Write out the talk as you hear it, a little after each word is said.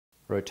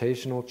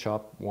Rotational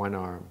Chop, one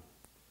arm.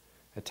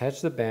 Attach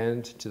the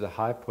band to the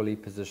high pulley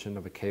position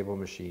of a cable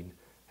machine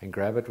and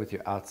grab it with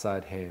your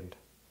outside hand.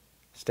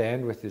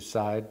 Stand with your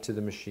side to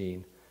the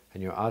machine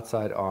and your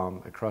outside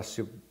arm across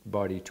your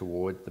body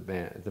toward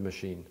the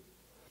machine.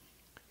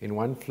 In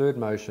one fluid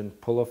motion,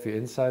 pull off your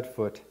inside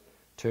foot,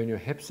 turn your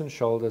hips and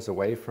shoulders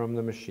away from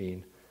the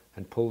machine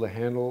and pull the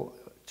handle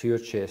to your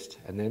chest,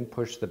 and then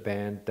push the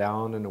band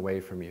down and away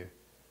from you.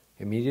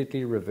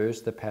 Immediately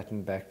reverse the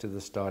pattern back to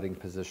the starting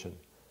position.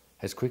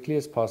 As quickly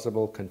as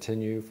possible,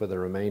 continue for the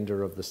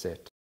remainder of the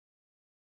set.